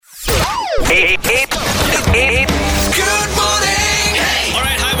Good morning. Hey.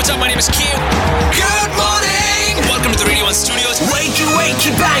 Alright, hi, what's up? My name is Q. Good morning. Welcome to the Radio 1 Studios.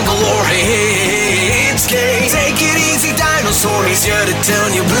 Wakey, Bangalore. Hey, it's Kay. Take it easy, dinosaur. He's here to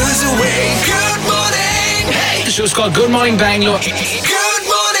turn your blues away. Good morning. Hey. The show's called Good Morning Bangalore. Good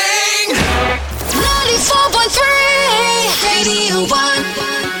morning. 94.3 Radio 1.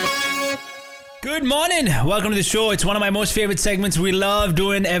 Good morning. Welcome to the show. It's one of my most favorite segments we love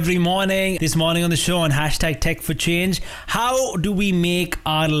doing every morning. This morning on the show on hashtag Tech for Change, how do we make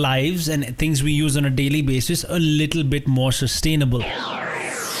our lives and things we use on a daily basis a little bit more sustainable?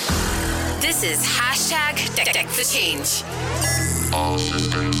 This is hashtag Tech for Change. All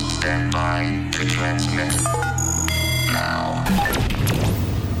systems stand by to transmit now.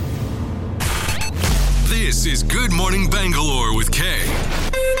 This is Good Morning Bangalore with Kay.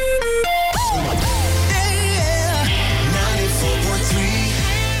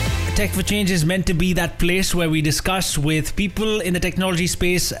 Tech for Change is meant to be that place where we discuss with people in the technology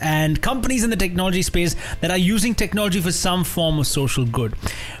space and companies in the technology space that are using technology for some form of social good.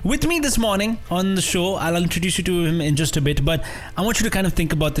 With me this morning on the show, I'll introduce you to him in just a bit, but I want you to kind of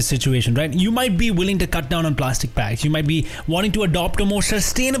think about this situation, right? You might be willing to cut down on plastic bags. You might be wanting to adopt a more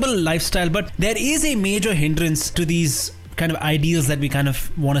sustainable lifestyle, but there is a major hindrance to these kind of ideals that we kind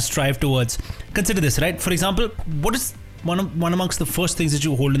of want to strive towards. Consider this, right? For example, what is one amongst the first things that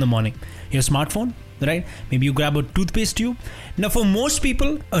you hold in the morning? Your smartphone, right? Maybe you grab a toothpaste tube. Now, for most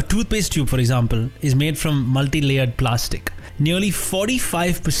people, a toothpaste tube, for example, is made from multi-layered plastic. Nearly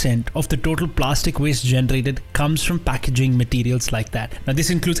 45% of the total plastic waste generated comes from packaging materials like that. Now, this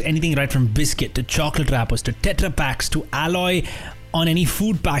includes anything right from biscuit to chocolate wrappers to Tetra Paks to alloy on any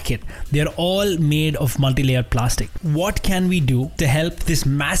food packet. They're all made of multi-layered plastic. What can we do to help this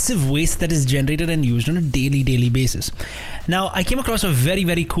massive waste that is generated and used on a daily basis? Now, I came across a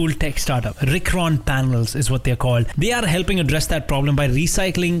very cool tech startup. Rikron Panels is what they're called. They are helping address that problem by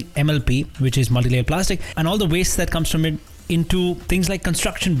recycling MLP, which is multi-layered plastic, and all the waste that comes from it into things like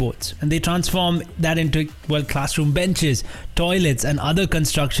construction boards, and they transform that into, well, classroom benches, toilets, and other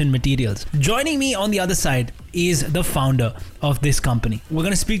construction materials. Joining me on the other side is the founder of this company. We're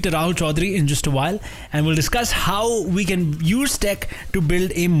going to speak to Rahul Chaudhary in just a while, and we'll discuss how we can use tech to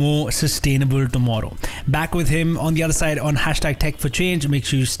build a more sustainable tomorrow. Back with him on the other side on hashtag Tech for Change. Make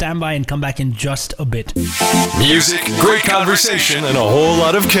sure you stand by and come back in just a bit. Music, great conversation, and a whole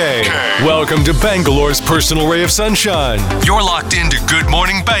lot of K. Welcome to Bangalore's personal ray of sunshine. You're locked into Good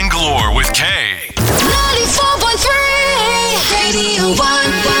Morning Bangalore with K. 94.3 Radio 1.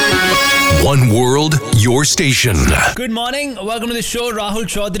 One world, your station. Good morning. Welcome to the show. Rahul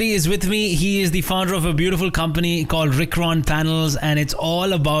Chaudhary is with me. He is the founder of a beautiful company called Rikron Panels, and it's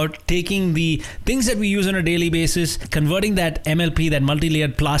all about taking the things that we use on a daily basis, converting that MLP, that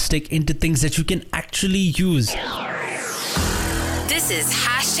multi-layered plastic, into things that you can actually use. This is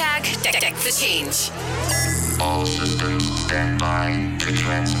hashtag Tech for Change. All systems stand by to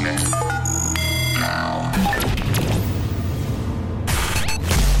transmit now.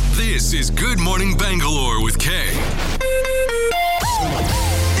 This is Good Morning Bangalore with K.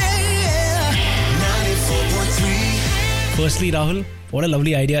 Firstly, Rahul, what a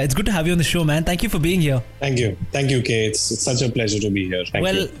lovely idea. It's good to have you on the show, man. Thank you for being here. Thank you, Kay. It's such a pleasure to be here. Thank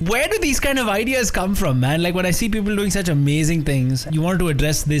you. Where do these kind of ideas come from, man? Like, when I see people doing such amazing things, you wanted to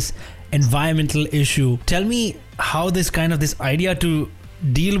address this environmental issue. Tell me how this idea to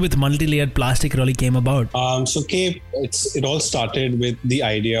deal with multi-layered plastic really came about. So Kay, it all started with the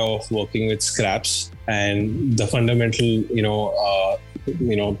idea of working with scraps, and the fundamental,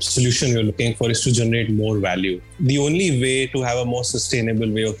 solution we're looking for is to generate more value. The only way to have a more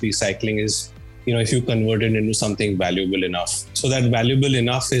sustainable way of recycling is, if you convert it into something valuable enough. So that valuable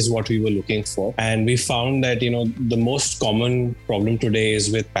enough is what we were looking for. And we found that, the most common problem today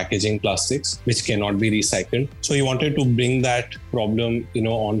is with packaging plastics, which cannot be recycled. So we wanted to bring that problem,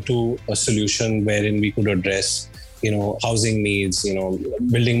 onto a solution wherein we could address housing needs,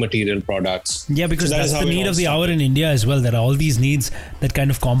 building material products. Yeah, because that's the need of the hour in India as well. There are all these needs that kind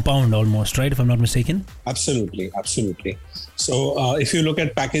of compound almost, right? If I'm not mistaken. Absolutely. So if you look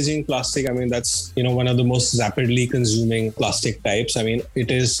at packaging plastic, that's, one of the most rapidly consuming plastic types. It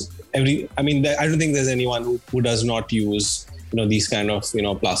is I don't think there's anyone who does not use these kind of,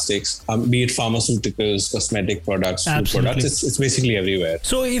 plastics, be it pharmaceuticals, cosmetic products, food products, it's basically everywhere.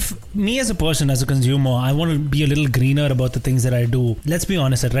 So if me as a person, as a consumer, I want to be a little greener about the things that I do, let's be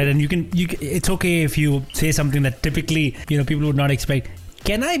honest, right? And you can it's okay if you say something that typically, people would not expect.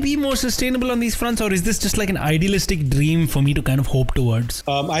 Can I be more sustainable on these fronts, or is this just like an idealistic dream for me to kind of hope towards?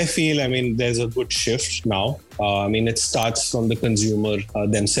 I feel, there's a good shift now. It starts from the consumer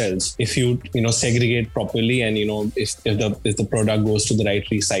themselves. If you segregate properly, and if the product goes to the right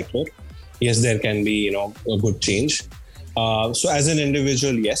recycler, yes, there can be a good change. So as an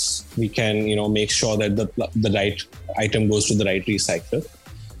individual, yes, we can make sure that the right item goes to the right recycler.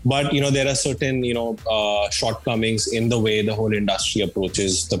 But there are certain shortcomings in the way the whole industry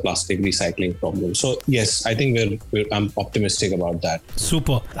approaches the plastic recycling problem. So yes, I think I'm optimistic about that.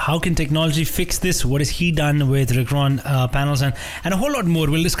 Super. How can technology fix this? What has he done with Ricron panels and a whole lot more?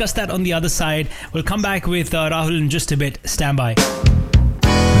 We'll discuss that on the other side. We'll come back with Rahul in just a bit. Stand by.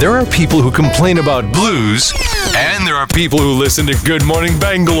 There are people who complain about blues, and there are people who listen to Good Morning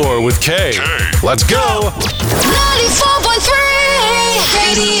Bangalore with Kay. Let's go! 94.3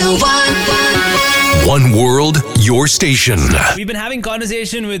 Radio 1. One world, your station. We've been having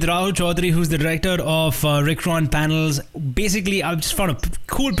conversation with Rahul Chaudhary, who's the director of Ricron Panels. Basically, I've just found a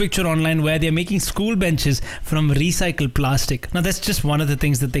cool picture online where they're making school benches from recycled plastic. Now, that's just one of the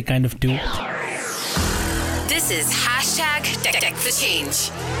things that they kind of do. This is Deck the Change.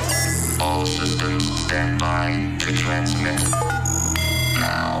 All systems stand by to transmit.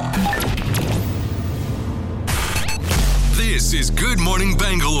 Now. This is Good Morning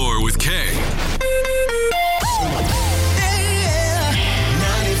Bangalore with Kay.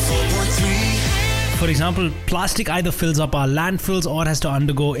 For example, plastic either fills up our landfills or has to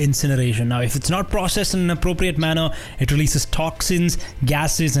undergo incineration. Now, if it's not processed in an appropriate manner, it releases toxins,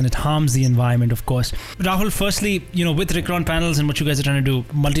 gases, and it harms the environment, of course. Rahul, firstly, with Ricron panels and what you guys are trying to do,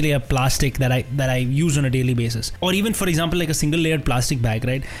 multi-layer plastic that I use on a daily basis, or even, for example, like a single-layered plastic bag,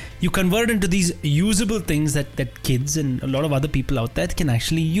 right? You convert into these usable things that kids and a lot of other people out there can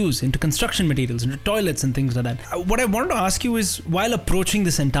actually use into construction materials, into toilets and things like that. What I wanted to ask you is, while approaching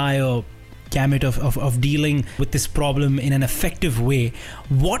this entire gamut of dealing with this problem in an effective way,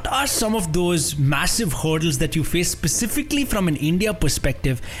 what are some of those massive hurdles that you face specifically from an India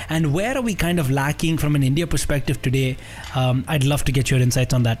perspective, and where are we kind of lacking from an India perspective today? I'd love to get your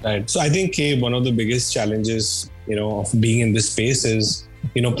insights on that. Right. So I think one of the biggest challenges of being in this space is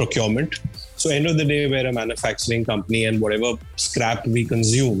procurement. So end of the day, we're a manufacturing company, and whatever scrap we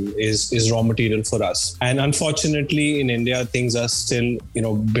consume is raw material for us. And unfortunately, in India, things are still,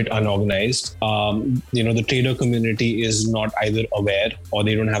 a bit unorganized. The trader community is not either aware or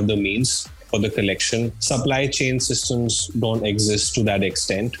they don't have the means for the collection. Supply chain systems don't exist to that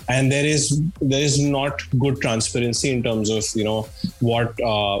extent. And there is not good transparency in terms of, what,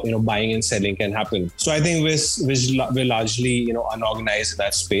 buying and selling can happen. So I think we're largely, unorganized in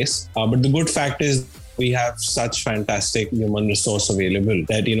that space. But the good fact is we have such fantastic human resource available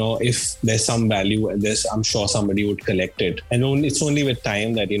that, if there's some value in this, I'm sure somebody would collect it. And it's only with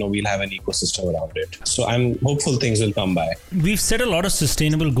time that, we'll have an ecosystem around it. So I'm hopeful things will come by. We've set a lot of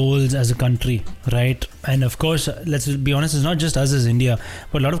sustainable goals as a country, right? And of course, let's be honest, it's not just us as India,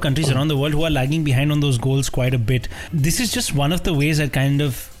 but a lot of countries around the world who are lagging behind on those goals quite a bit. This is just one of the ways that kind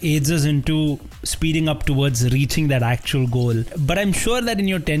of aids us into speeding up towards reaching that actual goal. But I'm sure that in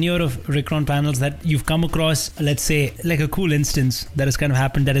your tenure of Ricron panels that you've come across, let's say, like a cool instance that has kind of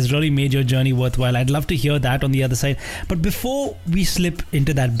happened that has really made your journey worthwhile. I'd love to hear that on the other side. But before we slip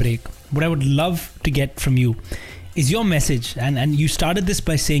into that break, what I would love to get from you is your message, and you started this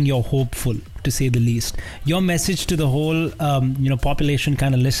by saying you're hopeful, to say the least. Your message to the whole population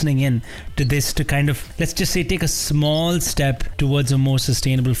kind of listening in to this, to kind of, let's just say, take a small step towards a more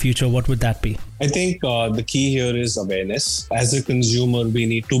sustainable future. What would that be? I think the key here is awareness. As a consumer, we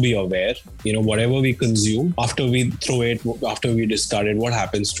need to be aware. Whatever we consume, after we throw it, after we discard it, what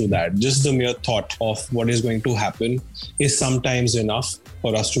happens to that? Just the mere thought of what is going to happen is sometimes enough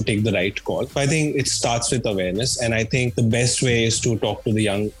for us to take the right call. So I think it starts with awareness. And I think the best way is to talk to the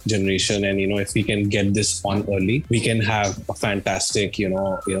young generation. And, if we can get this on early, we can have a fantastic,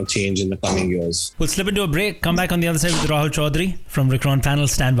 change in the coming years. We'll slip into a break. Come back on the other side with Rahul Chaudhary from Ricron Panel.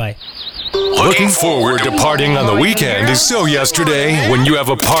 Stand by. Looking forward to partying on the weekend is so yesterday when you have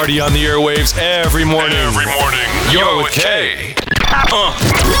a party on the airwaves every morning. You're with Kay.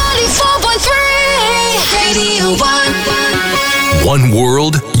 94.3 Radio 1. One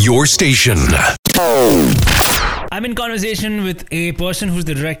world, your station. I'm in conversation with a person who's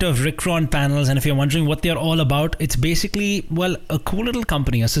the director of Ricron Panels, and if you're wondering what they're all about, it's basically, a cool little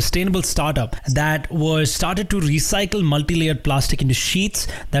company, a sustainable startup that was started to recycle multi-layered plastic into sheets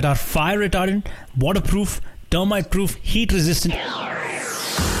that are fire retardant, waterproof, termite proof, heat resistant.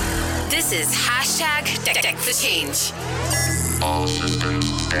 This is Deck the Change. All systems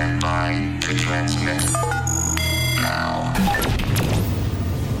stand by to transmit. Now.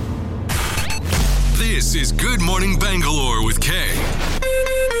 This is Good Morning Bangalore with Kay.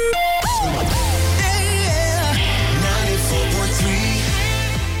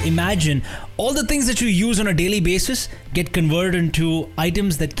 94.3. Imagine all the things that you use on a daily basis get converted into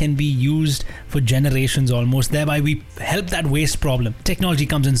items that can be used for generations almost. Thereby, we help that waste problem. Technology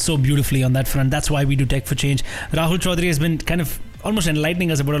comes in so beautifully on that front. That's why we do Tech for Change. Rahul Chaudhary has been kind of almost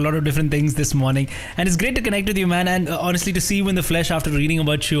enlightening us about a lot of different things this morning, and it's great to connect with you, man, and honestly to see you in the flesh after reading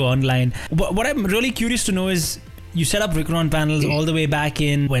about you online. What I'm really curious to know is, you set up Vikron panels all the way back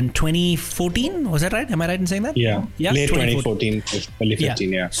in 2014, was that right? Am I right in saying that? Yeah. Late 2014, early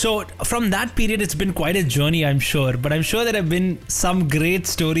 15, yeah. So from that period, it's been quite a journey, I'm sure. But I'm sure there have been some great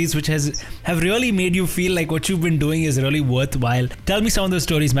stories which have really made you feel like what you've been doing is really worthwhile. Tell me some of those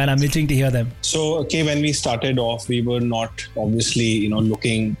stories, man. I'm itching to hear them. So, okay, when we started off, we were not obviously,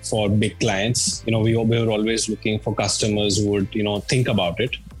 looking for big clients. We were always looking for customers who would, think about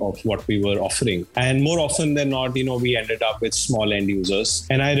it, of what we were offering. And more often than not, we ended up with small end users.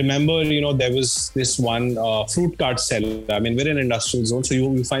 And I remember, there was this one fruit cart seller. I mean, we're in an industrial zone, so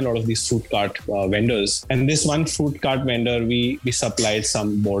you find a lot of these fruit cart vendors. And this one fruit cart vendor, we supplied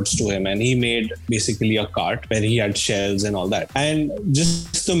some boards to him, and he made basically a cart where he had shelves and all that. And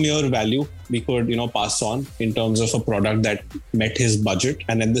just the mere value we could, pass on in terms of a product that met his budget.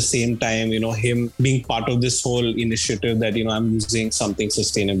 And at the same time, him being part of this whole initiative that, I'm using something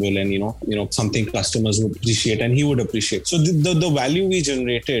sustainable and, something customers would appreciate and he would appreciate. So the value we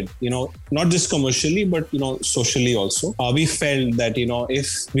generated, not just commercially, but, socially also, we felt that,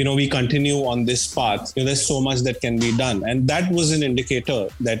 if, we continue on this path, there's so much that can be done. And that was an indicator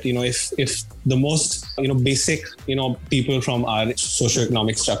that, if the most, basic, people from our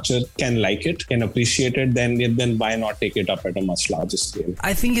socioeconomic structure can like it, can appreciate it, then why not take it up at a much larger scale?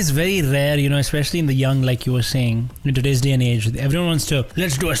 I think it's very rare, especially in the young, like you were saying, in today's day and age, everyone wants to,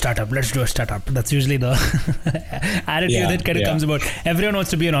 let's do a startup. That's usually the attitude that kind of comes about. Everyone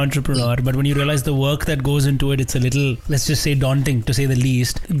wants to be an entrepreneur, but when you realize the work that goes into it, it's a little, let's just say, daunting to say the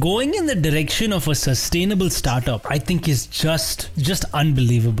least. Going in the direction of a sustainable startup, I think is just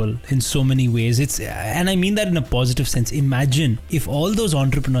unbelievable in so many ways. And I mean that in a positive sense. Imagine if all those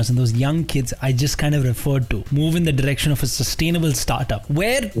entrepreneurs and those young kids I just kind of referred to move in the direction of a sustainable startup.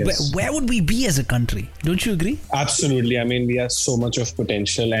 Where would we be as a country? Don't you agree? Absolutely. I mean, we have so much of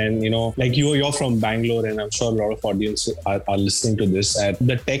potential, and like you're from Bangalore, and I'm sure a lot of audience are listening to this.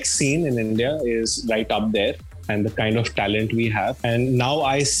 The tech scene in India is right up there, and the kind of talent we have. And now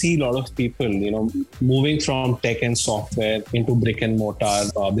I see a lot of people, moving from tech and software into brick and mortar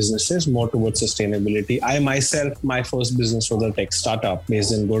businesses, more towards sustainability. I myself, my first business was a tech startup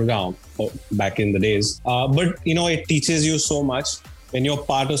based in Gurgaon back in the days. But, it teaches you so much when you're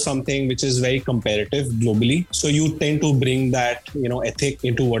part of something which is very competitive globally. So you tend to bring that, ethic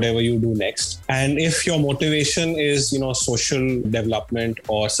into whatever you do next. And if your motivation is, social development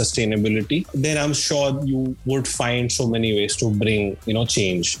or sustainability, then I'm sure you would find so many ways to bring,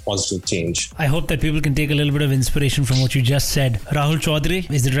 change, positive change. I hope that people can take a little bit of inspiration from what you just said. Rahul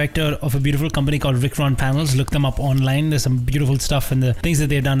Chaudhary is the director of a beautiful company called Vikron Panels. Look them up online. There's some beautiful stuff, and the things that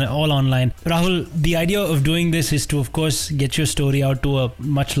they've done are all online. Rahul, the idea of doing this is to, of course, get your story out to a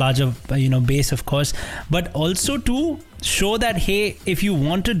much larger, base, of course, but also to show that, hey, if you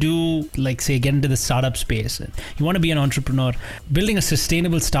want to do, like, say, get into the startup space, you want to be an entrepreneur, building a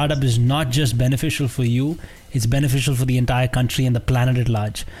sustainable startup is not just beneficial for you, it's beneficial for the entire country and the planet at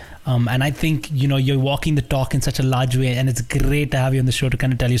large. And I think, you're walking the talk in such a large way, and it's great to have you on the show to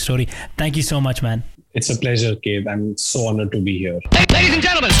kind of tell your story. Thank you so much, man. It's a pleasure, Kate. I'm so honored to be here. Ladies and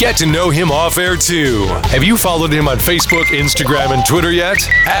gentlemen, Get to know him off air too. Have you followed him on Facebook, Instagram, and Twitter yet?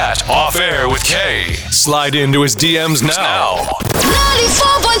 At Off Air with Kay. Slide into his DMs now.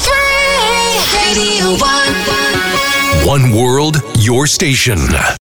 94.3 Radio 1. One world, your station.